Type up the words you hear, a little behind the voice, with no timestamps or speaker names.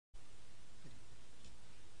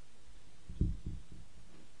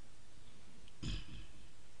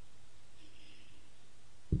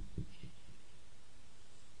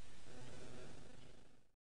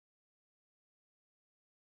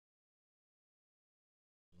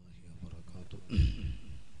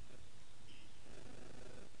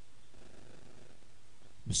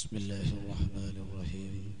بسم الله الرحمن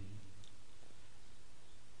الرحيم.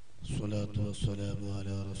 الصلاة والسلام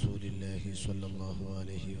على رسول الله صلى الله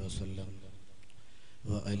عليه وسلم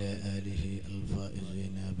وعلى آله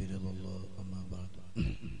الفائزين برضا الله. أما بعد.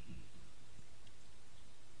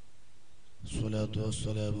 الصلاة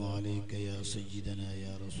والسلام عليك يا سيدنا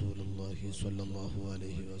يا رسول الله صلى الله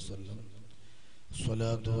عليه وسلم.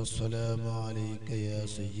 الصلاة والسلام عليك يا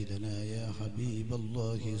سيدنا يا حبيب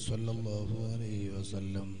الله صلى الله عليه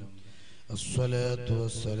وسلم. الصلاة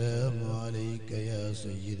والسلام عليك يا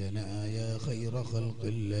سيدنا يا خير خلق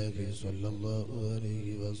الله صلى الله عليه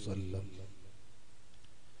وسلم.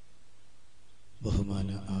 ബഹുമാന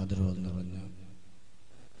ആദരവ് നിറഞ്ഞ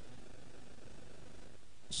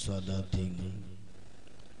സാദാത്യങ്ങൾ,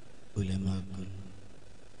 ഉലമാക്കൾ,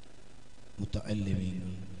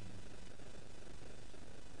 മുതഅല്ലിമീങ്ങൾ,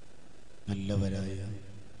 നല്ലവരായ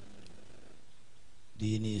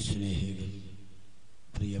ദീനീ സ്നേഹികൾ,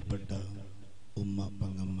 പ്രിയപ്പെട്ട ഉമ്മ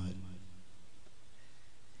പങ്ങന്മാർ,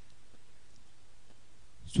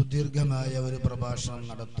 സുദീർഘമായ ഒരു പ്രഭാഷണം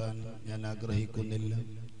നടത്താൻ ഞാൻ ആഗ്രഹിക്കുന്നില്ല.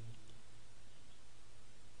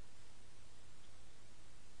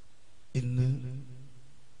 ഇന്ന്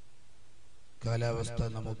കാലാവസ്ഥ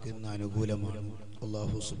നമുക്ക് ഇന്ന് അനുകൂലമാണ്.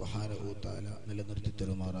 അല്ലാഹു സുബ്ഹാനഹു വ തആല നിലനിർത്തി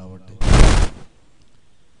തരുമാറാവട്ടെ.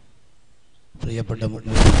 പ്രിയപ്പെട്ട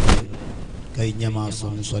മുഅ്മിനീങ്ങളെ, കഴിഞ്ഞ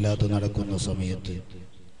മാസം സ്വലാത്ത് നടക്കുന്ന സമയത്ത്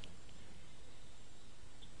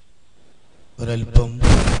ഒരൽപ്പം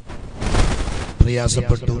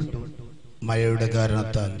പ്രയാസപ്പെട്ടു. മഴയുടെ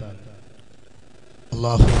കാരണത്താൽ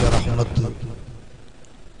അല്ലാഹുവിന്റെ റഹ്മത്ത്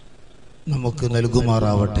നമുക്ക്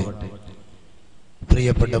നൽകുമാറാവട്ടെ.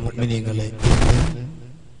 പ്രിയപ്പെട്ട മുഅ്മിനീങ്ങളെ,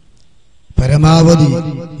 പരമാവധി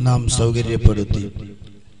നാം സൗകര്യപ്പെടുത്തി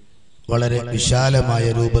വളരെ വിശാലമായ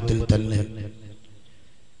രൂപത്തിൽ തന്നെ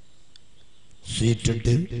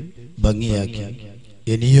സീറ്റിട്ട് ഭംഗിയാക്കി.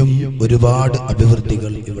 ഇനിയും ഒരുപാട്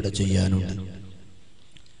അഭിവൃദ്ധികൾ ഇവിടെ ചെയ്യാനുണ്ട്.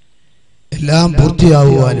 എല്ലാം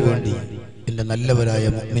പൂർത്തിയാവുവാൻ വേണ്ടി എൻ്റെ നല്ലവരായ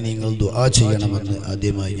മുഅ്മിനീങ്ങൾ ദുആ ചെയ്യണമെന്ന്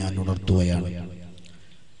ആദ്യമായി ഞാൻ ഉണർത്തുകയാണ്.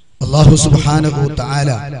 അല്ലാഹു സുബ്ഹാനഹു വ തആല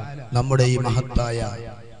നമ്മുടെ ഈ മഹത്തായ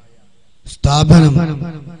സ്ഥാപനം,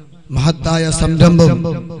 മഹത്തായ സംരംഭം,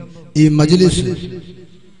 ഈ മജ്ലിസ്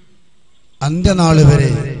അന്ത്യനാൾ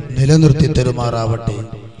വരെ നിലനിർത്തി തരുമാറാവട്ടെ.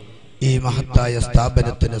 ഈ മഹത്തായ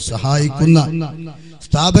സ്ഥാപനത്തിന് സഹായിക്കുന്ന,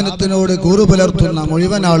 സ്ഥാപനത്തിനോട് കൂറു പുലർത്തുന്ന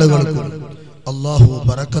മുഴുവൻ ആളുകൾക്കും അല്ലാഹു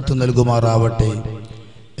ബറക്കത്ത് നൽകുമാറാവട്ടെ.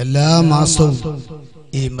 എല്ലാ മാസവും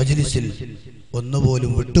ഈ മജ്ലിസിൽ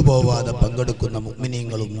ഒന്നുപോലും വിട്ടുപോവാതെ പങ്കെടുക്കുന്ന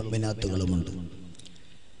മുഅ്മിനീങ്ങളും മുഅ്മിനാത്തുകളുമുണ്ട്.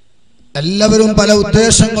 എല്ലാവരും പല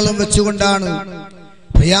ഉദ്ദേശങ്ങളും വെച്ചുകൊണ്ടാണ്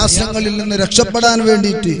പ്രയാസങ്ങളിൽ നിന്ന് രക്ഷപ്പെടാൻ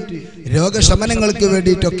വേണ്ടിയിട്ട്, രോഗശമനങ്ങൾക്ക്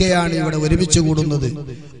വേണ്ടിയിട്ടൊക്കെയാണ് ഇവിടെ ഒരുമിച്ച് കൂടുന്നത്.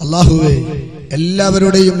 അല്ലാഹുവേ,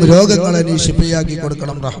 എല്ലാവരുടെയും രോഗങ്ങളെ നീ ശിഫയാക്കി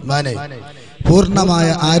കൊടുക്കണം റഹ്മാനെ. പൂർണ്ണമായ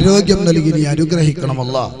ആരോഗ്യം നൽകി നീ അനുഗ്രഹിക്കണം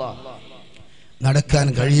അല്ലാഹ്. നടക്കാൻ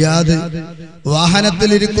കഴിയാതെ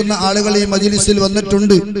വാഹനത്തിലിരിക്കുന്ന ആളുകൾ ഈ മജ്ലിസിൽ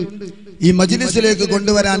വന്നിട്ടുണ്ട്. ഈ മജ്ലിസിലേക്ക്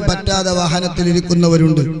കൊണ്ടുവരാൻ പറ്റാതെ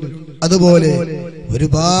വാഹനത്തിലിരിക്കുന്നവരുണ്ട്. അതുപോലെ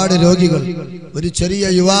ഒരുപാട് രോഗികൾ. ഒരു ചെറിയ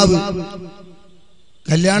യുവാവ്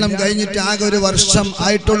കല്യാണം കഴിഞ്ഞിട്ട് ആകെ ഒരു വർഷം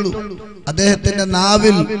ആയിട്ടുള്ളൂ. അദ്ദേഹത്തിന്റെ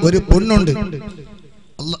നാവിൽ ഒരു പുണ്ണുണ്ട്.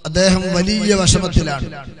 അദ്ദേഹം വലിയ വിഷമത്തിലാണ്.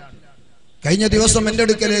 കഴിഞ്ഞ ദിവസം എന്റെ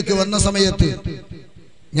അടുക്കലേക്ക് വന്ന സമയത്ത്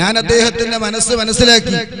ഞാൻ അദ്ദേഹത്തിന്റെ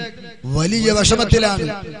മനസ്സിലാക്കി. വലിയ വിഷമത്തിലാണ്.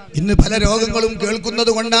 ഇന്ന് പല രോഗങ്ങളും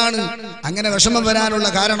കേൾക്കുന്നത് കൊണ്ടാണ് അങ്ങനെ വിഷമം വരാനുള്ള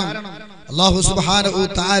കാരണം. അല്ലാഹു സുബ്ഹാനഹു വ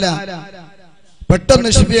തആല പെട്ടെന്ന്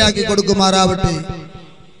ശിഫയാക്കി കൊടുക്കുമാറാവട്ടെ.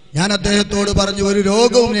 ഞാൻ അദ്ദേഹത്തോട് പറഞ്ഞു, ഒരു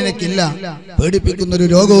രോഗവും നിനക്കില്ല, പേടിപ്പിക്കുന്ന ഒരു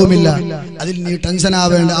രോഗവുമില്ല, അതിൽ നീ ടെൻഷൻ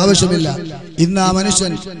ആവേണ്ട ആവശ്യമില്ല. ഇന്ന് ആ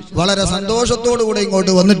മനുഷ്യൻ വളരെ സന്തോഷത്തോടു കൂടെ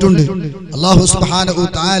ഇങ്ങോട്ട് വന്നിട്ടുണ്ട്. അല്ലാഹു സുബ്ഹാനഹു വ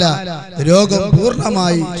തആല രോഗം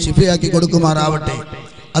പൂർണ്ണമായി ശിഫയാക്കി കൊടുക്കുമാറാവട്ടെ.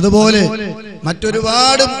 അതുപോലെ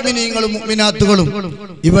മറ്റൊരുപാട് മുഅ്മിനീങ്ങളും മുഅ്മിനാത്തുകളും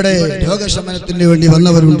ഇവിടെ രോഗശമനത്തിന് വേണ്ടി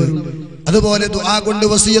വന്നവരുണ്ട്. അതുപോലെ ദുആ കൊണ്ട്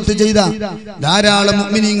വസിയത്ത് ചെയ്ത ധാരാളം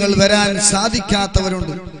മുഅ്മിനീങ്ങൾ വരാൻ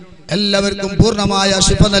സാധിക്കാത്തവരുണ്ട്. എല്ലാവർക്കും പൂർണ്ണമായ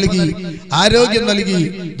ശിഫ നൽകി, ആരോഗ്യം നൽകി,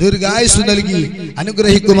 ദീർഘായുസ് നൽകി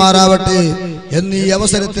അനുഗ്രഹിക്കുമാറാവട്ടെ എന്ന് ഈ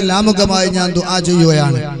അവസരത്തിൽ ആമുഖമായി ഞാൻ ദുആ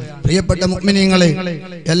ചെയ്യുകയാണ്. പ്രിയപ്പെട്ട മുഅ്മിനീങ്ങളെ,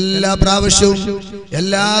 എല്ലാ പ്രാവശ്യവും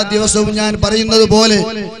എല്ലാ ദിവസവും ഞാൻ പറയുന്നത് പോലെ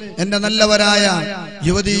എന്റെ നല്ലവരായ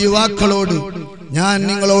യുവതി യുവാക്കളോട് ഞാൻ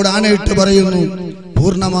നിങ്ങളോട് ആണയിട്ട് പറയുന്നു,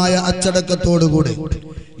 പൂർണ്ണമായ അച്ചടക്കത്തോടുകൂടെ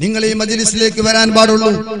നിങ്ങൾ ഈ മജ്ലിസിലേക്ക് വരാൻ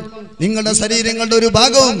പാടുള്ളൂ. നിങ്ങളുടെ ശരീരങ്ങളുടെ ഒരു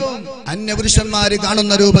ഭാഗവും അന്യപുരുഷന്മാര്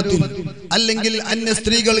കാണുന്ന രൂപത്തിൽ, അല്ലെങ്കിൽ അന്യ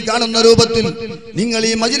സ്ത്രീകൾ കാണുന്ന രൂപത്തിൽ നിങ്ങൾ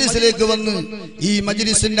ഈ മജ്ലിസിലേക്ക് വന്ന് ഈ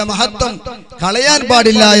മജ്ലിസിന്റെ മഹത്വം കളയാൻ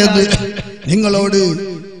പാടില്ല എന്ന് നിങ്ങളോട്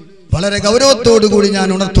വളരെ ഗൗരവത്തോടു കൂടി ഞാൻ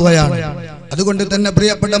ഉണർത്തുകയാണ്. അതുകൊണ്ട് തന്നെ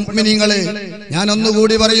പ്രിയപ്പെട്ട മുഅ്മിനീങ്ങളെ, ഞാൻ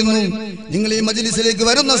ഒന്നുകൂടി പറയുന്നു, നിങ്ങൾ ഈ മജ്ലിസിലേക്ക്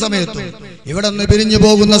വരുന്ന സമയത്തും ഇവിടെ നിന്ന് പിരിഞ്ഞു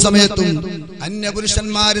പോകുന്ന സമയത്തും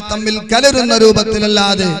അന്യപുരുഷന്മാർ തമ്മിൽ കലരുന്ന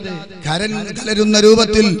രൂപത്തിലല്ലാതെ കലരുന്ന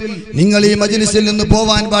രൂപത്തിൽ നിങ്ങൾ ഈ മജ്ലിസിൽ നിന്ന്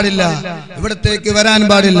പോവാൻ പാടില്ല, ഇവിടത്തേക്ക് വരാൻ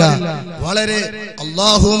പാടില്ല. വളരെ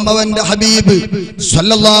അല്ലാഹുവും അവന്റെ ഹബീബ്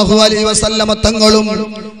സ്വല്ലല്ലാഹു അലൈഹി വസല്ലമ തങ്ങളും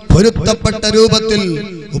പൊരുത്തപ്പെട്ട രൂപത്തിൽ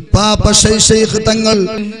ഉപ്പാപ്പ ഷെയ്ഖ് തങ്ങൾ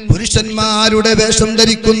പുരുഷന്മാരുടെ വേഷം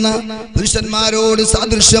ധരിക്കുന്ന, പുരുഷന്മാരോട്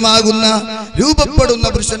സാദൃശ്യമാകുന്ന, രൂപപ്പെടുന്ന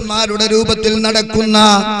പുരുഷന്മാരുടെ രൂപത്തിൽ നടക്കുന്ന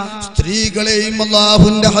സ്ത്രീകളെയും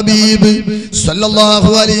അല്ലാഹുവിന്റെ ഹബീബ്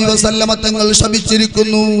സ്വല്ലല്ലാഹു അലൈഹി വസല്ലമ തങ്ങൾ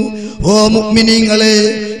ശപിച്ചിരിക്കുന്നു. ഓ മുഅ്മിനീങ്ങളെ,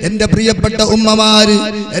 എന്റെ പ്രിയപ്പെട്ട ഉമ്മമാര്,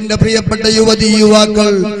 എന്റെ പ്രിയപ്പെട്ട യുവതി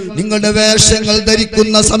യുവാക്കൾ, നിങ്ങളുടെ വേഷങ്ങൾ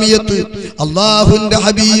ധരിക്കുന്ന സമയത്ത് അല്ലാഹുവിന്റെ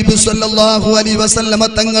ഹബീബ് സ്വല്ലല്ലാഹു അലൈഹി വസല്ലമ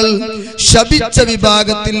തങ്ങൾ ശപിച്ച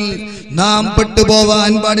വിഭാഗത്തിൽ നാം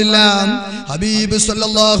പെട്ടുപോവാൻ പാടില്ല. ഹബീബ്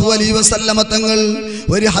സ്വല്ലല്ലാഹു അലൈഹി വസല്ലമ തങ്ങൾ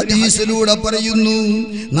ഒരു ഹദീസിലൂടെ പറയുന്നു,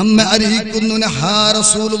 നമ്മെ അറിയിക്കുന്നു, നഹാ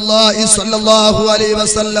റസൂലുള്ളാഹി സ്വല്ലല്ലാഹു അലൈഹി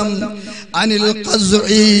വസല്ലം അനിൽ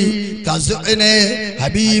ഖസ്ഇ, ഖസ്ഇനെ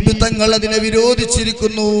ഹബീബ് തങ്ങൾ അതിനെ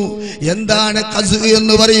വിരോധിച്ചിരിക്കുന്നു. എന്താണ് ഖസ്ഇ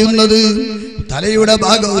എന്ന് പറയുന്നത്? തലയുടെ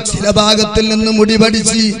ഭാഗം ചില ഭാഗത്തിൽ നിന്ന് മുടി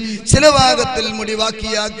പഠിച്ച് ചില ഭാഗത്തിൽ മുടി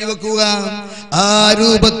ബാക്കിയാക്കി വെക്കുക. ആ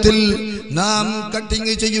രൂപത്തിൽ നാം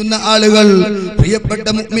കട്ടിങ് ചെയ്യുന്ന ആളുകൾ, പ്രിയപ്പെട്ട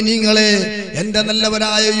മുഅ്മിനീങ്ങളെ, എന്റെ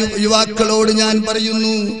നല്ലവരായ യുവാക്കളോട് ഞാൻ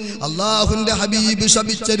പറയുന്നു, അല്ലാഹുവിന്റെ ഹബീബ്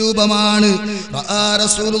ശപിച്ച രൂപമാണ്.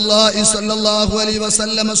 റസൂലുള്ളാഹി സ്വല്ലല്ലാഹു അലൈഹി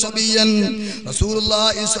വസല്ലമ സബിയൻ,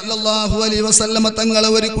 റസൂലുള്ളാഹി സ്വല്ലല്ലാഹു അലൈഹി വസല്ലമ തങ്ങൾ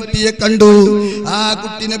ഒരു കുട്ടിയെ കണ്ടു. ആ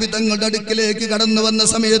കുട്ടി നബി തങ്ങളുടെ അടുക്കിലേക്ക് കടന്നു വന്ന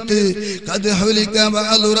സമയത്ത്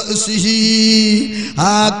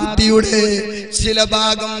ആ കുട്ടിയുടെ ചില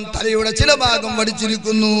ഭാഗം, തലയുടെ ചില ഭാഗം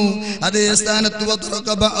വടിച്ചിരിക്കുന്നു. അതേ സ്ഥാനത്ത്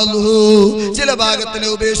ചില ഭാഗത്തിനെ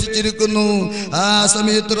ഉപേക്ഷിച്ചിരിക്കുന്നു. ആ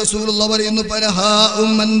സമയത്ത് റസൂലുള്ള പറയുന്നു,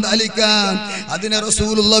 അതിനെ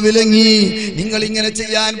റസൂലുള്ള വിലങ്ങി, നിങ്ങൾ ഇങ്ങനെ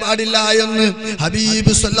ചെയ്യാൻ പാടില്ല എന്ന്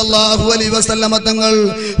ഹബീബ് സ്വല്ലല്ലാഹു അലൈഹി വസല്ലമ തങ്ങൾ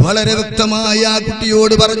വളരെ വ്യക്തമായി ആ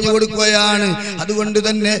കുട്ടിയോട് പറഞ്ഞു കൊടുക്കുകയാണ്. അതുകൊണ്ട്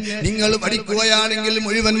തന്നെ നിങ്ങൾ പഠിക്കുകയാണെങ്കിൽ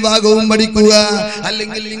മുഴുവൻ ഭാഗവും പഠിക്കുക,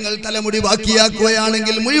 അല്ലെങ്കിൽ നിങ്ങൾ തലമുടി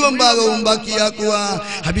ബാക്കിയാക്കുകയാണെങ്കിൽ മുഴുവൻ ഭാഗവും ബാക്കിയാക്കുക.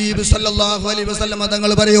 ഹബീബ് സ്വല്ലല്ലാഹു അലൈഹി വസല്ലമ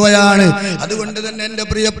തങ്ങൾ പറയുകയാണ്. അതുകൊണ്ട് തന്നെ എന്റെ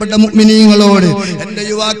പ്രിയപ്പെട്ട മുഅ്മിനീങ്ങളോട്, എന്റെ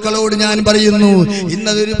യുവാക്കളോട് ഞാൻ പറയുന്നു,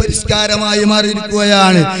 ഇന്നതൊരു പരിഷ്കാരമായി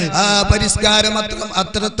മാറിയിരിക്കുകയാണ്. ആ പരിഷ്കാരം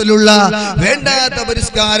അത്തരത്തിലുള്ള വേണ്ടാത്ത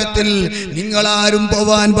പരിഷ്കാരത്തിൽ നിങ്ങളാരും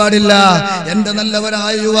പോവാൻ പാടില്ല. എന്റെ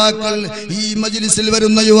നല്ലവരായ യുവാക്കൾ, ഈ മജ്ലിസിൽ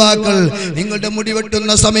വരുന്ന യുവാക്കൾ, നിങ്ങളുടെ മുടി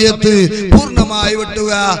വെട്ടുന്ന സമയത്ത് പൂർണ്ണമായി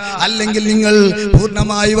വെട്ടുക, അല്ലെങ്കിൽ നിങ്ങൾ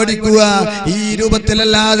പൂർണ്ണമായി വടിക്കുക. ഈ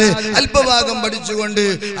രൂപത്തിലല്ലാതെ അല്പഭാഗം പഠിച്ചുകൊണ്ട്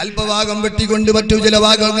അല്പഭാഗം വെട്ടിക്കൊണ്ട് മറ്റു ചില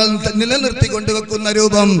ഭാഗങ്ങൾ നിലനിർത്തിക്കൊണ്ട് വെക്കുന്ന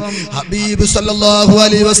രൂപം ഹബീബ് സല്ലല്ലാഹു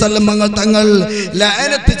അലൈഹി വസല്ലം തങ്ങൾ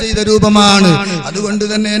ലഅനത്ത് ചെയ്ത രൂപമാണ്. അതുകൊണ്ട്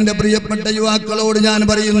തന്നെ എന്റെ പ്രിയപ്പെട്ട യുവാക്കളോട് ഞാൻ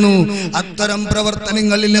പറയുന്നു, അത്തരം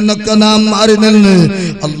പ്രവർത്തനങ്ങളിൽ നിന്നൊക്കെ നാം മാറി നിന്ന്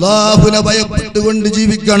അല്ലാഹുവിനെ ഭയപ്പെട്ടുകൊണ്ട്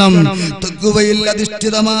ജീവിക്കണം. തഖ്വയിൽ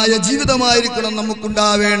അധിഷ്ഠിതമായ ജീവിതമായിരിക്കണം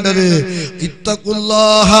നമുക്കുണ്ടാവേണ്ടത്.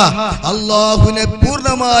 ഇത്തഖുല്ലാഹ, അല്ലാഹുവിനെ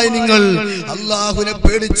പൂർണ്ണമായി നിങ്ങൾ അല്ലാഹുവിനെ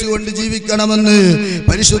പേടിച്ചുകൊണ്ട് ജീവിക്കണമെന്ന്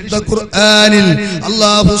പരിശുദ്ധ ഖുർആനിൽ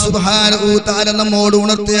അല്ലാഹു സുബ്ഹാനഹു തആല നമ്മോട്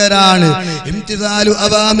ഉണർത്തിയതാണ്. ഇംതിസാലു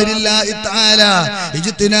അവാമിരില്ലാഹി തആല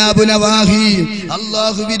ഇജ്തിനാബു നവാഹി,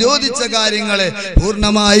 അല്ലാഹു വിരോധിച്ച കാര്യങ്ങളെ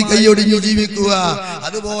പൂർണ്ണമായി കൈയൊടിഞ്ഞു ജീവിക്കുക,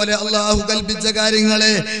 അതുപോലെ അല്ലാഹു കൽപ്പിച്ച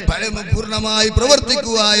കാര്യങ്ങളെ പൂർണ്ണമായി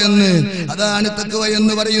പ്രവർത്തിക്കുക എന്ന്. അതാണ് തഖ്വ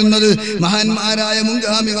എന്ന് പറയുന്നത്. മഹാന്മാരായ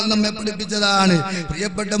മുൻഗാമികൾ നമ്മെ പഠിപ്പിച്ചതാണ്.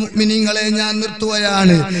 പ്രിയപ്പെട്ട മുഅ്മിനീങ്ങളെ, ഞാൻ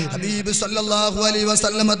നിർത്തുകയാണ്. ഹബീബ് സല്ലല്ലാഹു അലൈഹി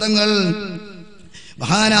വസല്ലമ തങ്ങൾ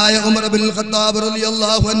മഹാനായ ഉമർ ഇബ്നുൽ ഖത്താബ്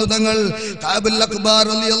റളിയല്ലാഹു അൻഹു തങ്ങൾ കഅബുൽ അഖ്ബാർ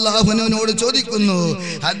റളിയല്ലാഹു അൻഹുവിനോട് ചോദിക്കുന്നു,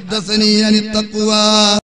 ഹദ്ദസനി അനി തഖ്വ,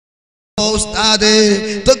 ഉസ്താദേ,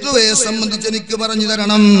 തഖ്വയെ സംബന്ധിച്ച് എനിക്ക് പറഞ്ഞു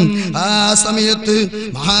തരണം. ആ സമയത്ത്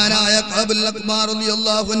മഹാനായ കഅബുൽ അഖ്ബാർ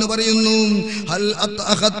റളിയല്ലാഹു അൻഹു പറയുന്നു, ഹൽ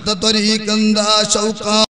അത്അഖത്ത ത്വരീഖൻ ദാ ശൗഖ,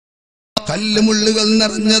 കല്ലുമുള്ളുകൾ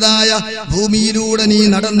നിറഞ്ഞതായ ഭൂമിയിലൂടെ നീ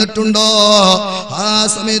നടന്നിട്ടുണ്ടോ? ആ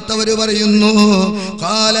സമയത്ത് അവര് പറയുന്നു,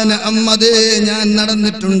 ഖാല നഅം, അതേ ഞാൻ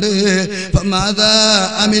നടന്നിട്ടുണ്ട്. ഫമാദാ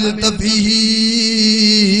അമിൽത ഫീഹി,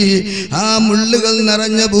 ആ മുള്ളുകൾ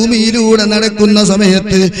നിറഞ്ഞ ഭൂമിയിലൂടെ നടക്കുന്ന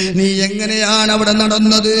സമയത്ത് നീ എങ്ങനെയാണ് അവിടെ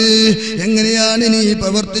നടന്നത്? എങ്ങനെയാണ് നീ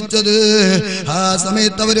പ്രവർത്തിച്ചത്? ആ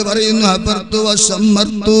സമയത്ത് അവര് പറയുന്നു, അപർത്തു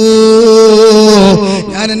വശമ്മർത്തു,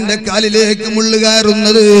 ഞാൻ എന്റെ കാലിലേക്ക് മുള്ളു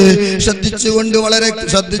കയറുന്നത് ശ്രദ്ധിച്ചുകൊണ്ട് വളരെ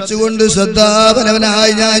ശ്രദ്ധിച്ചുകൊണ്ട്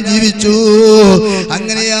ശ്രദ്ധാപരവനായി ഞാൻ ജീവിച്ചു.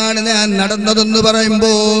 അങ്ങനെയാണ് ഞാൻ നടന്നതെന്ന്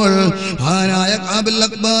പറയുമ്പോൾ മഹാനായ ഖാബിൽ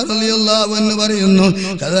അക്ബർ റളിയല്ലാഹു അൻഹു പറയുന്നു,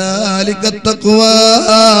 കദാലിക തഖ്വാ,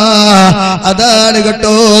 അതാണ്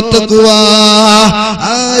കേട്ടോ തഖ്വാ.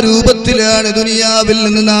 ആ രൂപത്തിലാണ് ദുനിയാവിൽ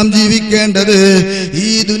നിന്ന് നാം ജീവിക്കേണ്ടത്. ഈ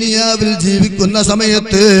ദുനിയാവിൽ ജീവിക്കുന്ന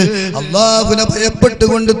സമയത്ത് അല്ലാഹുവിനെ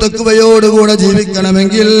ഭയപ്പെട്ടുകൊണ്ട് തഖ്വയോടുകൂടെ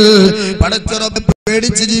ജീവിക്കണമെങ്കിൽ, പടച്ച റബ്ബ്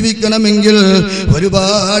പേടിച്ച് ജീവിക്കണമെങ്കിൽ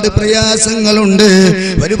ഒരുപാട് പ്രയാസങ്ങളുണ്ട്,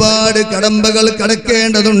 ഒരുപാട് കടമ്പകൾ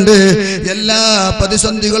കടക്കേണ്ടതുണ്ട്. എല്ലാ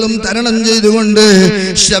പ്രതിസന്ധികളും തരണം ചെയ്തുകൊണ്ട്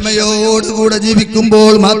ക്ഷമയോടുകൂടെ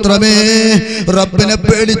ജീവിക്കുമ്പോൾ മാത്രമേ റബ്ബിനെ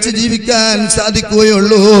പേടിച്ച് ജീവിക്കാൻ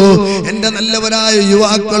സാധിക്കുകയുള്ളൂ. എന്റെ നല്ലവരായ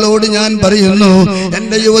യുവാക്കളോട് ഞാൻ പറയുന്നു,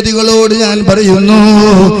 എന്റെ യുവതികളോട് ഞാൻ പറയുന്നു,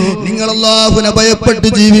 നിങ്ങൾ അല്ലാഹുവിനെ ഭയപ്പെട്ട്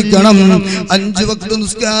ജീവിക്കണം. 5 വക്ത്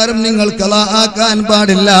നിസ്കാരം നിങ്ങൾ ഖളാ ആക്കാൻ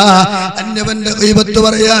പാടില്ല. അന്യവന്റെ ഗീബത്ത്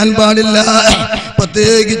പറയാൻ പാടില്ല.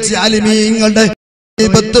 പ്രത്യേകിച്ച് ആലിമീങ്ങളുടെ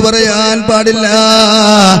ഗീബത്ത് പറയാൻ പാടില്ല.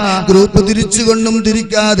 ഗ്രൂപ്പ് തിരിച്ചുകൊണ്ടും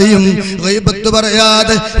തിരിക്കാതെയും ഗീബത്ത്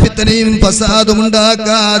പറയാതെ ഫിത്നയും ഫസാദും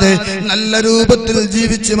ഉണ്ടാക്കാതെ നല്ല രൂപത്തിൽ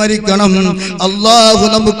ജീവിച്ച് മരിക്കണം. അല്ലാഹു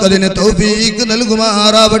നമുക്കതിന് തൗഫീഖ്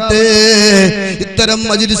നൽകുമാറാവട്ടെ. ഇത്തരം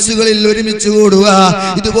മജ്ലിസുകളിൽ ഒരുമിച്ച് കൂടുക,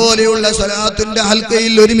 ഇതുപോലെയുള്ള സ്വലാത്തിന്റെ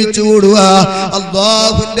ഹൽക്കയിൽ ഒരുമിച്ച് കൂടുക.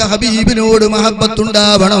 അല്ലാഹുവിന്റെ ഹബീബിനോട് മഹബത്ത്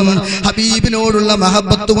ഉണ്ടാവണം. ഹബീബിനോടുള്ള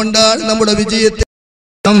മഹബത്ത് കൊണ്ടാണ് നമ്മുടെ വിജയത്തെ.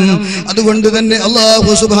 അതുകൊണ്ട് തന്നെ അല്ലാഹു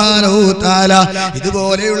സുബ്ഹാനഹു തആല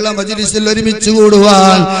ഇതുപോലെയുള്ള മജ്ലിസിൽ ഒരുമിച്ച്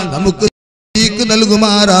കൂടുവാൻ നമുക്ക്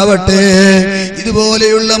നൽകുമാറാവട്ടെ.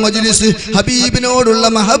 ഇതുപോലെയുള്ള മജ്ലിസ് ഹബീബിനോടുള്ള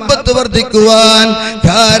മഹബത്ത് വർദ്ധിക്കുവാൻ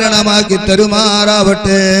കാരണമാക്കി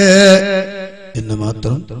തരുമാറാവട്ടെ എന്ന്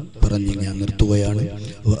മാത്രം പറഞ്ഞ് ഞാൻ നിർത്തുകയാണ്.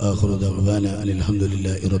 വആഖിറു ദഅ്വാനാ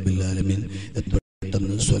അൽഹംദുലില്ലാഹി റബ്ബിൽ ആലമീൻ.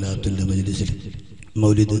 സ്വലാത്തിന്റെ മജ്ലിസിൽ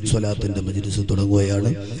മൗലിദ് സ്വലാത്തിന്റെ മജ്ലിസ് തുടങ്ങുകയാണ്.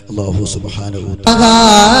 അല്ലാഹു സുബ്ഹാനഹു തആല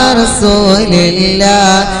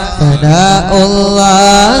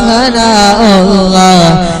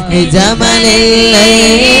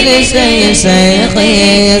ജമലുല്ലായിലി ശൈഖി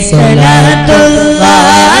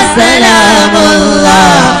സ്വലാത്തുല്ലാഹ്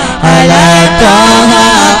സലാമുല്ലാഹ് അലാ ത്വാഹ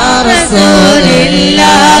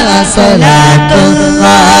റസൂലില്ലാഹ്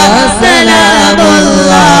സ്വലാത്തുല്ലാഹ്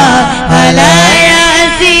സലാമുല്ലാഹ് അലാ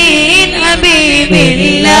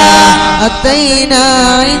أتينا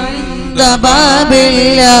عند باب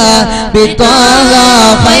الله بطه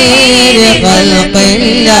خير خلق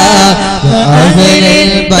الله وأهل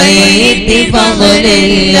البيت فضل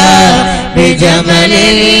الله بجمل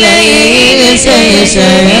الليل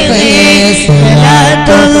شيخي صلاة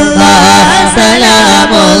الله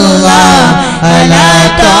سلام الله على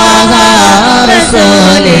طه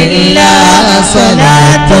رسول الله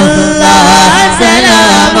صلاة الله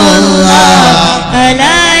سلام الله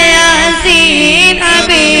على ياسين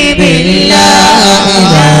حبيب الله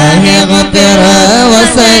إلهي اغفر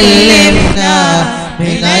وسلمنا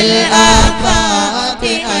من الآفات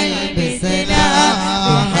ألبسنا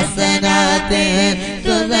بحسنات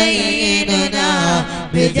تزيننا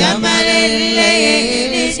بجمل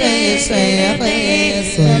الليل شيخي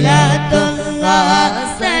صلاة الله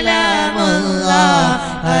سلام الله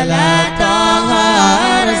على طه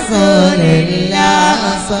رسول الله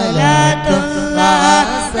صلاة الله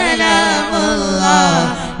سلام الله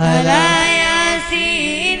على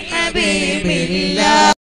ياسين حبيب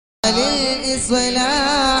الله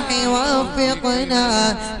للإصلاح وفقنا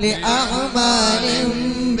لأعمال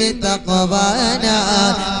بتقوانا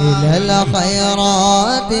إلى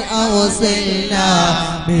الخيرات أوصلنا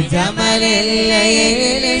بجمل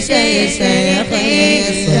الليل شيخي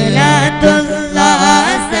صلاة الله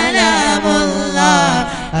سلام الله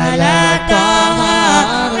على طه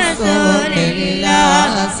رسول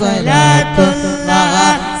الله صلاة الله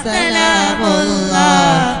سلام الله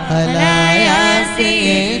على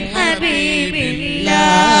ياسين حبيب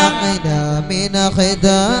الله قنا من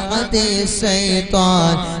خداعة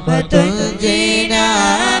الشيطان وتنجينا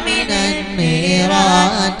من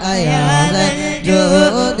النيران يا ذا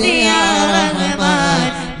الجود يا رحمن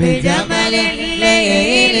بجمل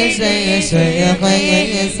الليل شيخي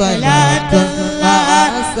صلاة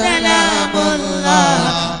الله سلام الله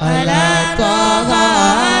على طه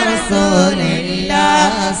رسول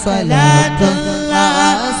الله صلاة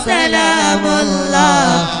الله سلام الله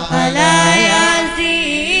على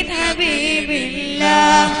ياسين حبيب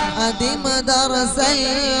الله أدم درس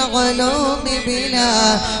العلوم بلا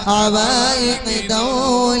عوائق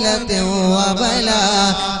دولة وبلا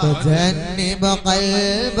وجنب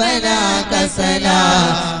قلبنا كسلا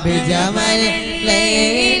بجمل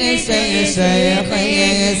الليل شيخي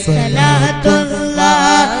صلاة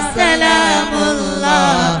الله سلام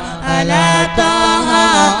الله على طه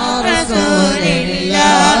رسول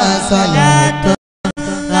الله صلاة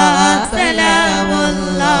الله سلام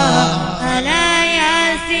الله على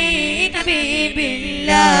ياسين حبيب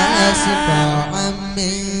الله شفاعا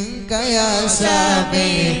منك يا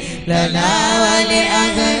شافي لنا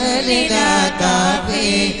ولأهلنا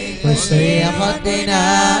كافي وشيختنا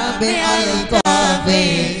بألطافي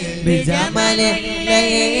بجمل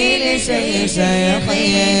الليل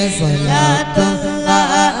شيخي صلاة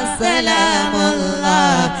الله سلام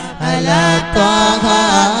الله على طه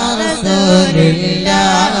رسول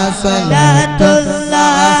الله صلاة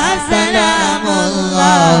الله سلام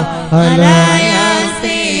الله على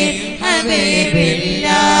ياسين حبيب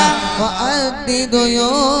الله وأد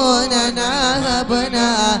ديوننا هبنا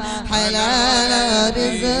حلال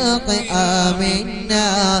رزق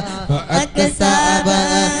آمنا وأكسب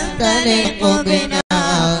تلق بنا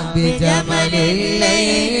بجمل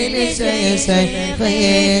الليل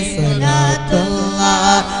شيخي صلاة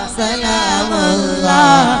الله سلام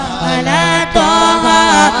الله على طه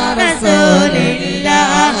رسول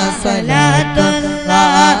الله صلاة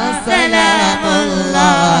الله سلام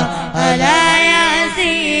الله على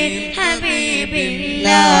ياسين حبيب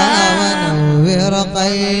الله ونور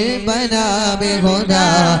قلبنا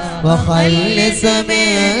بهدى وخلص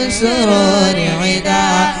من شرور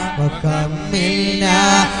عدا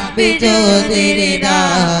وكملنا بجود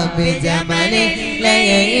رضا بجمل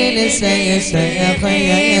الليل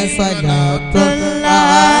شيخي صلاة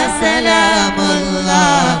الله سلام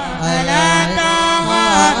الله على طه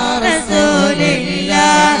رسول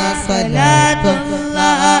الله صلاة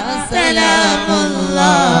الله سلام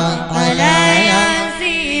الله على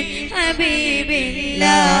ياسين حبيب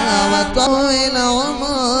الله وطول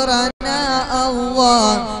عمرنا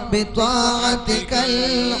الله بطاعتك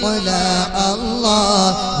العلا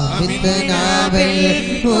الله وفتنا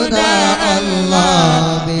بالهدى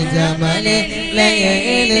الله بجمل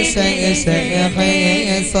الليل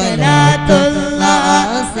شيخي صلاة الله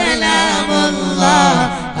سلام الله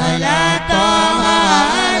على طه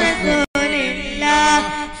رسول الله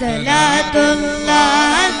صلاة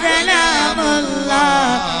الله سلام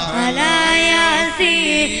الله على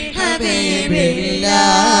ياسين حبيب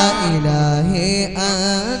الله إلهي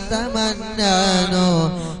أنت منان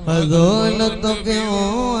وذو لطف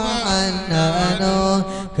وحنان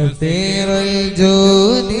كثير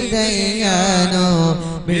الجود ديان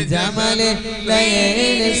بجمل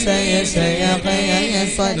الليل شيخي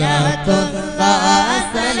صلاة الله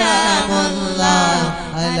سلام الله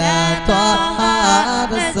على طه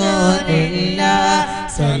رسول الله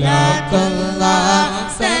صلاة الله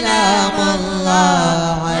سلام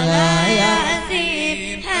الله على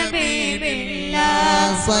ياسين حبيب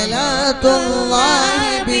الله صلاة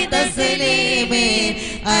الله بتسليمه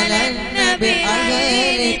على النبي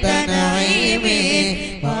أهل تنعيمه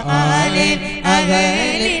وآل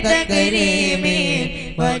أهل تكريمه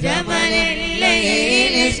وجمل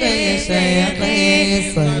الليل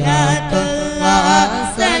شيخي صلاة الله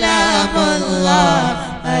سلام الله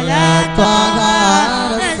على طه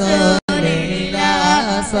رسول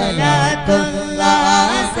الله صلاة الله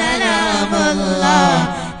سلام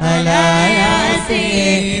الله على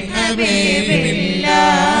ياسين حبيب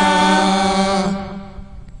الله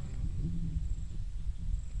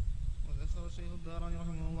وذكر الشيخ الداراني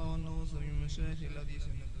رحمه الله أنه سمع من مشايخ الذي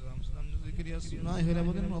سمعت الأمثال من ذكر أسمائه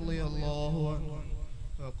لبد رضي الله عنه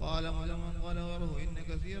فقال من قال غيره إن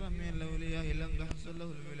كثيرا من الأولياء لم تحصل له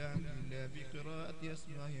الولاية إلا بقراءة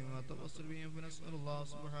أسمائهم وتبصر بهم فنسأل الله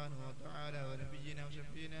سبحانه وتعالى ونبينا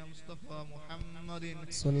وشفينا مصطفى محمد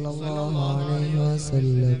صلى الله عليه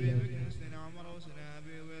وسلم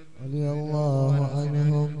رضي الله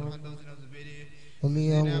عنهم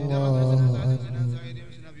رضي الله عنهم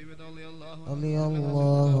رضي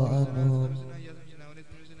الله عنهم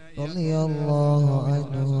رضي الله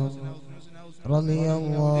عنهم رضي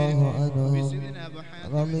الله عنهم رضي الله عنهم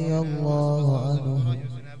رضي الله عنهم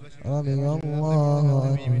رضي الله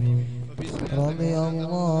عنهم رضي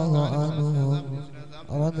الله عنهم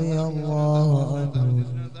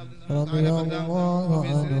رضي الله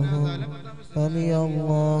عنهم رضي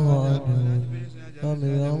الله عنهم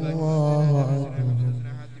رضي الله عنهم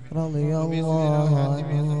رضي الله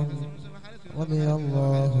عنهم رضي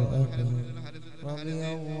الله عنهم رضي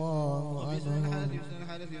الله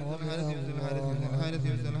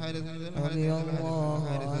عنهم رضي الله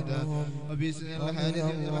عنهم وبسم رضي الحادث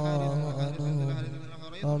الله عنهم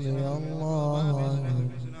رضي الله عنهم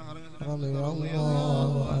رضي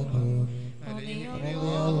الله عنهم رضي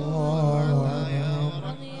الله عنهم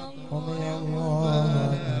رضي الله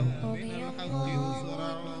عنهم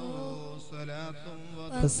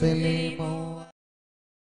تسليما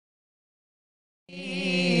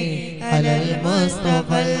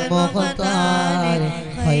المختار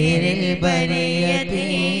خير البرية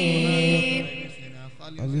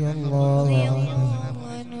رضي الله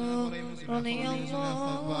عنه رضي الله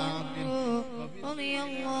عنه رضي الله عنه رضي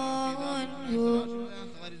الله عنه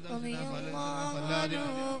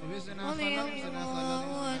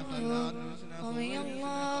رضي الله عنه رضي الله عنه رضي الله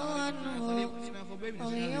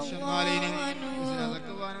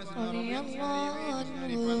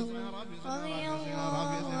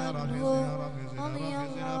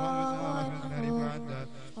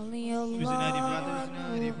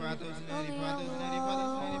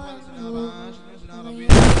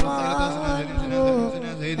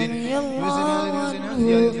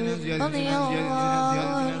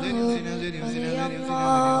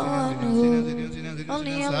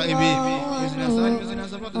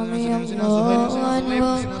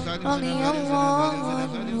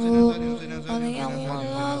رضي الله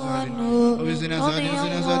عنه رضي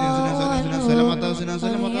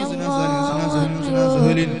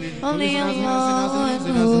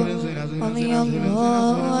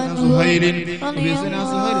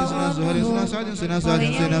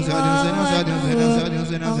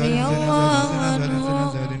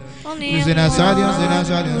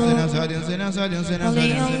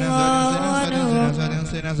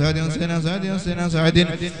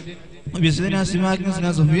بسنا سماك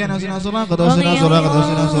سنا سفيان سنا سراقة سنا سراقة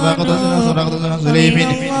سنا سراقة سنا سراقة سنا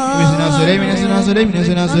سليمان بسنا سليمان سنا سليمان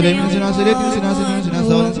سنا سليمان سنا سليمان سنا سليمان سنا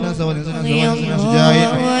سوال سنا سوال سنا سوال سنا شجاعين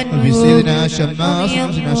بسيدنا الشماس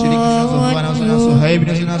سنا شريك سنا صفوان سنا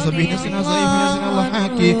صهيب سنا صبيح سنا صيف سنا الله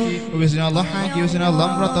حاكي وبسنا الله حاكي وسنا الله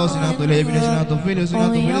امرأة سنا طليب سنا طفيل سنا طفيل سنا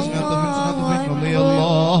طفيل سنا طفيل رضي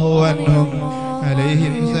الله عنهم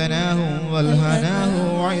عليهم ثناه والهناه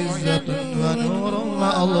وعزة ونور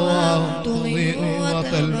وألواه تضيء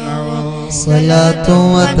وتلمع صلاة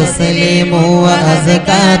وتسليم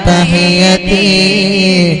وأزكى تحيتي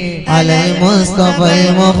على المصطفى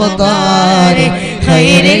المختار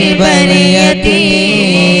خير البرية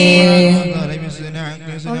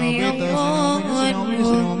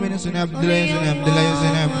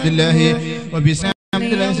عبد الله وبسم عبد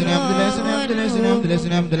الله سنا عبد الله سنا عبد الله سنا عبد الله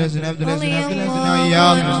سنا عبد الله سنا عبد الله سنا عبد الله سنا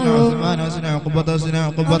عياض سنا عثمان سنا عقبة سنا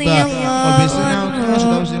عقبة وبسنا عقبة سنا عمرو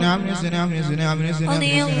سنا عمرو سنا عمرو سنا عمرو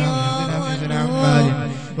سنا عمال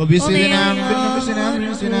وبسنا عمرو سنا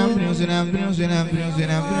عمرو سنا عمرو سنا عمرو سنا عمرو سنا عمرو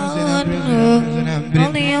سنا عمرو سنا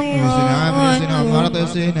عمرو وبسنا عمرو سنا عمارة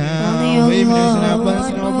سنا وبيبن سنا عبد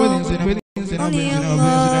سنا عبد سنا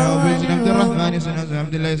سنا عبد الرحمن سنا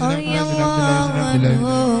عبد الله سنا عبد الله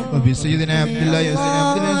وبسيدنا عبد الله سنا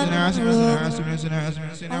عبد الله سنا عاصم سنا عاصم سنا عاصم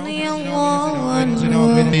سنا سنا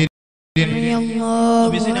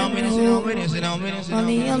وبسنا من سنا ومن سنا ومن سنا سنا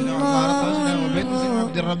وبيت سنا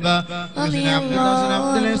عبد الربا سنا عبد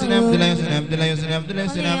الله سنا عبد الله سنا عبد الله سنا عبد الله سنا عبد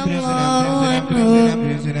الله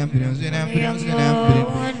سنا عبد الله سنا عبد الله سنا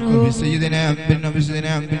وبسيدنا عبد النبي سنا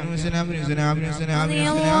عبد سنا عبد سنا عبد سنا عبد سنا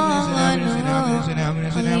عبد سنا عبد سنا عبد سنا عبد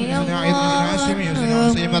سنا عيد سنا عاشمي سنا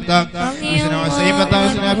وسيمتا سنا وسيمتا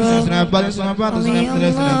سنا عبد سنا عبد سنا عبد سنا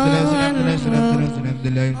عبد الله سنا عبد الله سنا عبد الله سنا عبد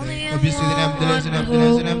الله وبسيدنا عبد الله سنا عبد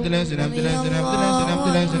الله سنا عبد الله سنا عبد الله سنا عبد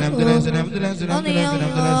الله سنا عبد الله سنا عبد الله سنا عبد الله سنا عبد الله سنا عبد الله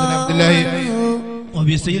سنا عبد الله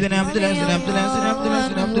وبسيدنا عبد الله سنا عبد الله سنا عبد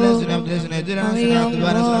الله سنا عبد الله سنا عبد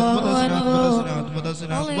الله سنا عبد الله سنا عبد الله سنا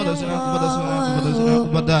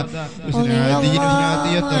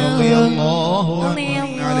رضي الله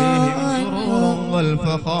عليهم سرور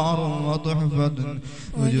والفخار وتحفة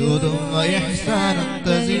وجود وإحسان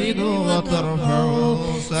تزيد وترفع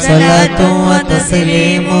صلاة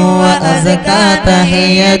وتسليم وأزكى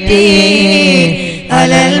تحيتي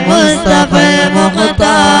على المصطفى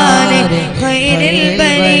المختار خير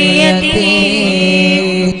البرية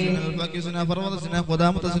سنا فرض سنا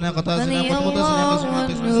قدامة سنا قطع سنا قطبة سنا قسمة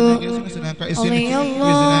سنا سنا كائسين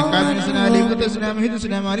سنا كائن سنا ليبت سنا مهد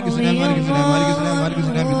سنا مالك سنا مالك سنا مالك سنا مالك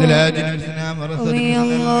سنا بدلاجن سنا مرثد سنا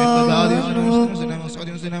سنا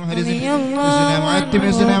مسعود سنا محرز سنا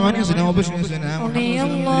معتم سنا مالك سنا وبشر سنا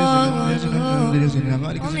سنا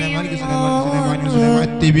مالك سنا مالك سنا مالك سنا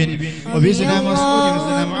معتبين وبسنا مسعود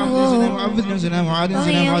سنا معبد سنا معبد سنا معاد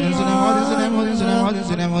سنا معاد سنا معاد سنا معاد سنا معاد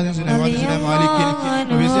سنا معاد سنا معاد سنا مالك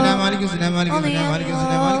وبسنا مالك سنا مالك سنا مالك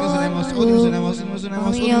سنا مالك سنا مسعود سنا مسعود سنا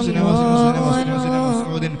مسعود سنا مسعود سنا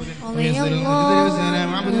مسعود سنا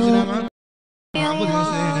معبد سنا معبد سنا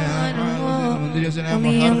سنا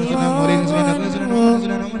محر سنا مورين سنا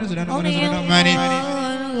سنا سنا ماني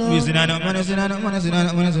وسنا نمن سنا نمن سنا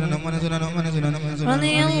نمن سنا نمن سنا نمن سنا نمن سنا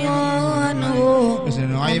رضي الله عنه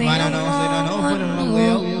وسنا عيبانا وسنا نوفل رضي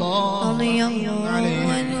الله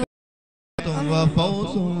عليه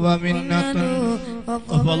وفوز ومنة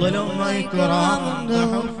وفضل وإكرام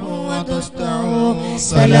تحف وتستع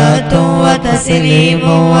صلاة وتسليم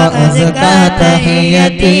وأزكى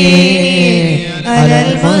تحيتي على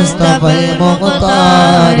المصطفى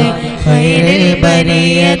المختار خير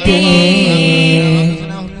البرية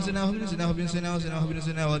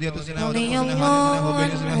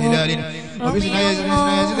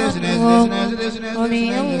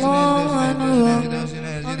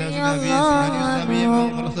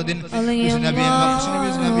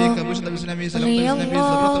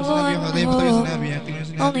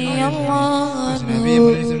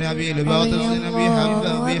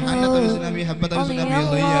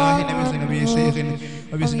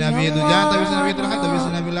وبسنا أبي دجاة وبسنا أبي طلحة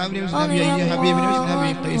وبسنا أبي العبد وبسنا أبي أي حبيب وبسنا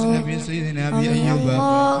أبي قيس وبسنا سيدنا أبي أيوب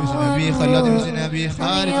وبسنا أبي خلاد وبسنا أبي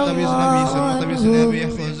خالد وبسنا أبي سلمة وبسنا أبي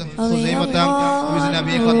خزيمة وبسنا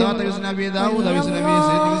أبي قطعة وبسنا أبي داود وبسنا أبي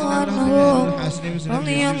سيد وبسنا أبي الحسن وبسنا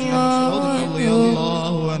أبي رضي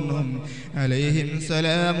الله عنهم عليهم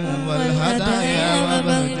سلام والهدايا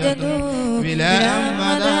وبهجة بلا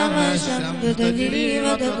أمدا ما الشمس تجري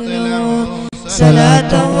وتطلع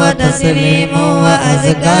صلاة وتسليم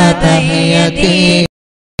وأزكى تحيتي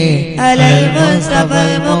على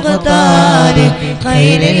المصطفى المختار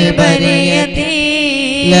خير البرية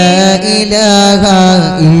لا إله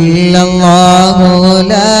إلا الله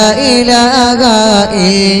لا إله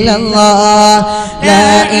إلا الله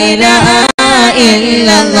لا إله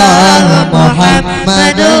إلا الله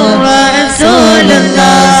محمد رسول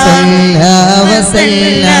الله صلى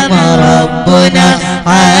وسلم ربنا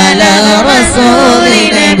على رسول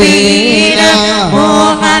نبينا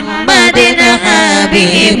محمد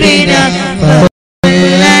حبيبنا فقل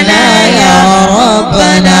لنا يا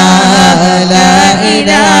ربنا لا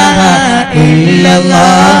إله إلا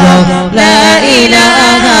الله لا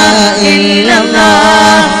إله إلا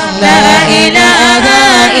الله لا إله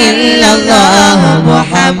إلا الله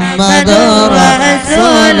محمد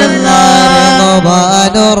رسول الله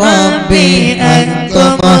رضوان ربي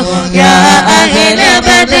أنتم يا أهل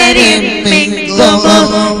بدر منكم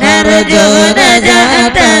نرجو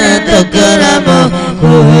نجاة تكرم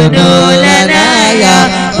كونوا لنا يا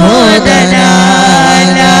هدنا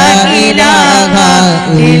لا إله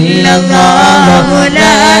إلا الله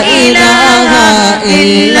لا إله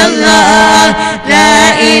إلا الله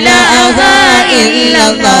لا إله إلا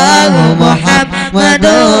الله محمد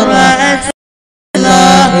رسول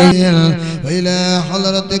الله وإلى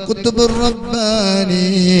حضرة قطب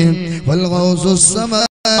الرباني والغوث السماء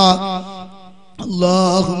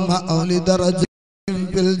اللهم أعلي درجاتهم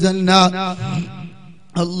في الجنة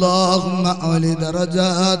اللهم أعلي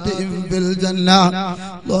درجاتهم في الجنة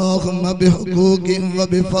اللهم بحقوقهم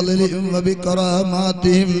وبفضلهم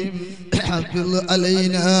وبكراماتهم حفظ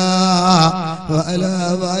علينا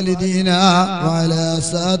وعلى والدينا وعلى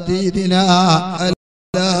أساتذتنا على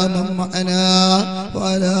من معنا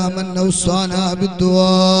وعلى من أوصانا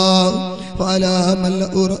بالدعاء وعلى من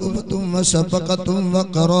له رأفة وشفقة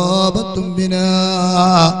وقرابة بنا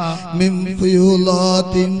من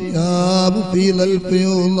فيوضات يا مفيض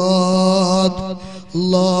الفيوضات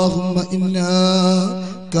اللهم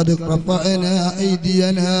إنا قد رفعنا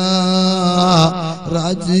أيدينا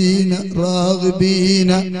راجين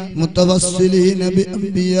راغبين متوسلين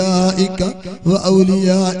بأنبيائك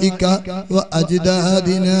وأوليائك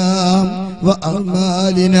وأجدادنا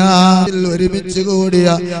وأعمالنا ഒരുമിച്ച് കൂടിയ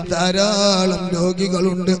ധാരാളം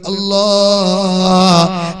രോഗികളുണ്ട് അല്ലാഹ്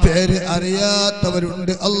പേര്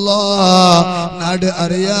അറിയാത്തവരുണ്ട് അല്ലാഹ് നാട്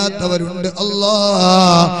അറിയാത്തവരുണ്ട്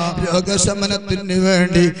അല്ലാഹ് രോഗശമനത്തിന്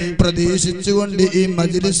വേണ്ടി പ്രതീക്ഷിച്ചുകൊണ്ട് ഈ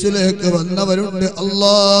മജ്ലിസിലേക്ക് വന്നവരുണ്ട്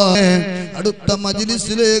അല്ലാഹ് അടുത്ത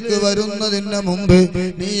മജ്ലിസിലേക്ക് വരുന്നതിന് മുമ്പ്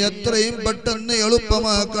നീ എത്രയും പെട്ടെന്ന്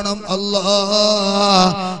എളുപ്പമാക്കണം അല്ലാഹ്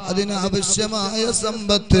അതിനാവശ്യമായ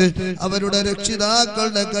സമ്പത്ത് അവരുടെ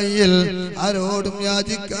രക്ഷിതാക്കളുടെ കയ്യിൽ ആരോടും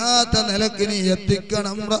യാചിക്കാത്ത നിലക്ക് നീ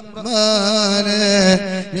എത്തിക്കണം റഹ്മാനേ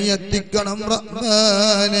നീ എത്തിക്കണം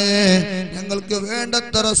റഹ്മാനേ ഞങ്ങൾക്ക്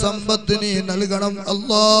വേണ്ടത്ര സമ്പത്ത് നീ നൽകണം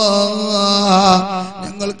അല്ലാഹ്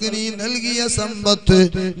ഞങ്ങൾക്ക് നീ നൽകിയ സമ്പത്ത്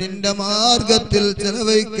നിന്റെ മാർഗത്തിൽ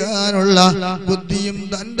ചെലവഴിക്കാനുള്ള ബുദ്ധിയും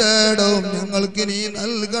തന്റെ ഇടവും ഞങ്ങൾക്ക് നീ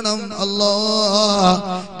നൽകണം അല്ലാഹ്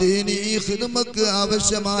ദീനീ ഖിദ്മക്ക്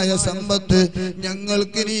ആവശ്യമായ സമ്പത്ത്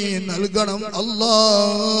ഞങ്ങൾക്ക് നീ നൽകണം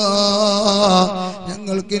അല്ലാഹ്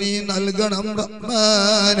ഞങ്ങൾക്ക് നീ നൽകണം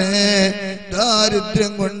റഹ്മാനേ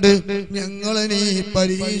ദാരിദ്ര്യം കൊണ്ട് ഞങ്ങളെ നീ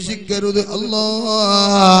പരീക്ഷിക്കരുത്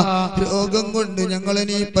അല്ലാഹ് രോഗം കൊണ്ട് ഞങ്ങളെ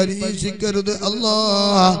നീ പരീക്ഷിക്കരുത്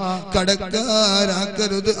അല്ലാഹ് കടക്കാരാക്കരുത്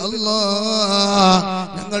ആക്കരുത് അല്ലാ.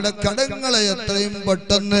 ഞങ്ങളുടെ കടങ്ങളെ എത്രയും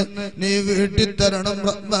പെട്ടെന്ന് നീ വീട്ടിത്തരണം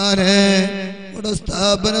റഹ്മാനേ. നമ്മുടെ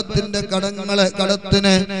സ്ഥാപനത്തിന്റെ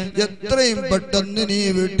കടത്തിന് എത്രയും പെട്ടെന്ന്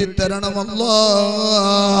നീ വീട്ടിത്തരണം അല്ലാ.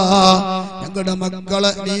 ഞങ്ങളുടെ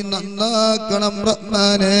മക്കളെ നീ നന്നാക്കണം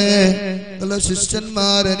റഹ്മാനേ. ഞങ്ങളുടെ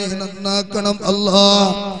ശിഷ്യന്മാരെ നീ നന്നാക്കണം അല്ലാ.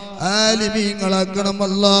 ആലിമീങ്ങളാക്കണം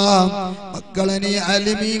അല്ലാ. മക്കളെ നീ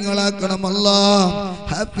ആലിമീങ്ങളാക്കണം അല്ലാ.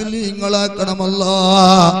 ഹാഫിലീങ്ങളാക്കണം അല്ലാ.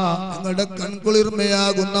 ഞങ്ങളുടെ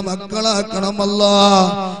കൺകുളിർമയാകുന്ന മക്കളാക്കണം അല്ലാ.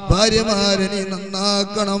 ഭാര്യമാരെ നീ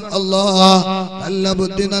നന്നാക്കണം അല്ലാ. നല്ല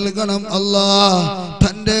ബുദ്ധി നൽകണം അല്ലാ.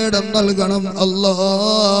 തന്റെ ഇടം നൽകണം അല്ലാ.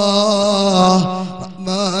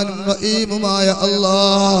 റഹ്മാനും റഹീമുമായ അല്ലാ,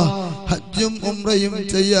 ഹജ്ജും ഉംറയും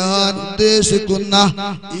ചെയ്യാൻ ഉദ്ദേശിക്കുന്ന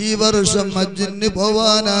ഈ വർഷം ഹജ്ജിന്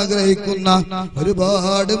പോവാൻ ആഗ്രഹിക്കുന്ന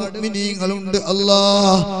ഒരുപാട് മുഅ്മിനീങ്ങളുണ്ട് അല്ലാ.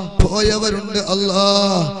 പോയവരുണ്ട് അല്ലാ.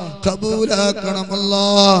 കബൂലാക്കണം അല്ലാ.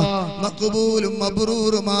 മഖ്ബൂലും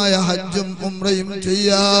മബ്റൂറുമായ ഹജ്ജും ഉംറയും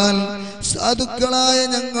ചെയ്യാൻ സാധുക്കളായ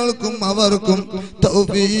ഞങ്ങൾക്കും അവർക്കും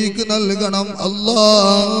തൗഫീഖ് നൽകണം അല്ലാ.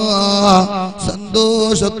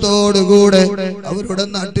 സന്തോഷത്തോടുകൂടെ അവരുടെ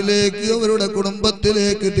നാട്ടിലേക്ക് അവരുടെ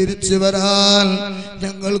കുടുംബത്തിലേക്ക് തിരിച്ചു വരാൻ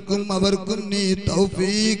ഞങ്ങൾക്കും അവർക്കും നീ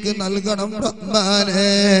തൗഫീഖ് നൽകണം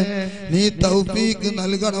റഹ്മാനേ. നീ തൗഫീഖ്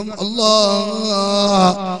നൽകണം അല്ലാ.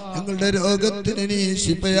 ഞങ്ങളുടെ രോഗത്തിന് നീ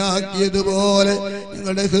ശിഫയാക്കിയതുപോലെ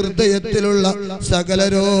ഞങ്ങളുടെ ഹൃദയത്തിലുള്ള സകല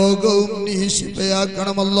രോഗവും നീ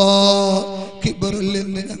ശിഫയാക്കണമല്ലോ. കിബറിൽ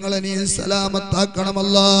നിന്ന് ഞങ്ങളെ നീ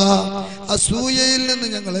സലാമത്താക്കണമല്ലോ. അസൂയയിൽ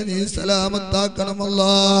നിന്ന് ഞങ്ങളെ നീ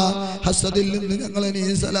സലാമത്താക്കണമല്ലോ. ഹസദിൽ നിന്ന് ഞങ്ങളെ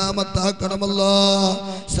നീ സലാമത്താക്കണമല്ലോ.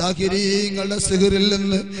 സാഹിരീങ്ങളുടെ സിഹറിൽ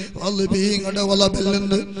നിന്ന്, വൽബീങ്ങളുടെ വലബിൽ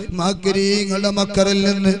നിന്ന്, മാക്കിരീങ്ങളുടെ മക്കറിൽ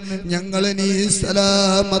നിന്ന് ഞങ്ങളെ നീ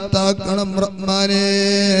സലാമത്താക്കണം റഹ്മാനേ.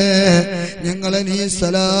 ഞങ്ങളെ നീ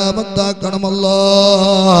സലാമത്താക്കണമല്ലോ.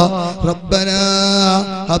 റബ്ബനാ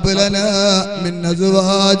ഹബ് ലനാ മിൻ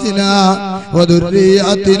അസ്വാജിനാ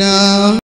വദുർരിയതിനാ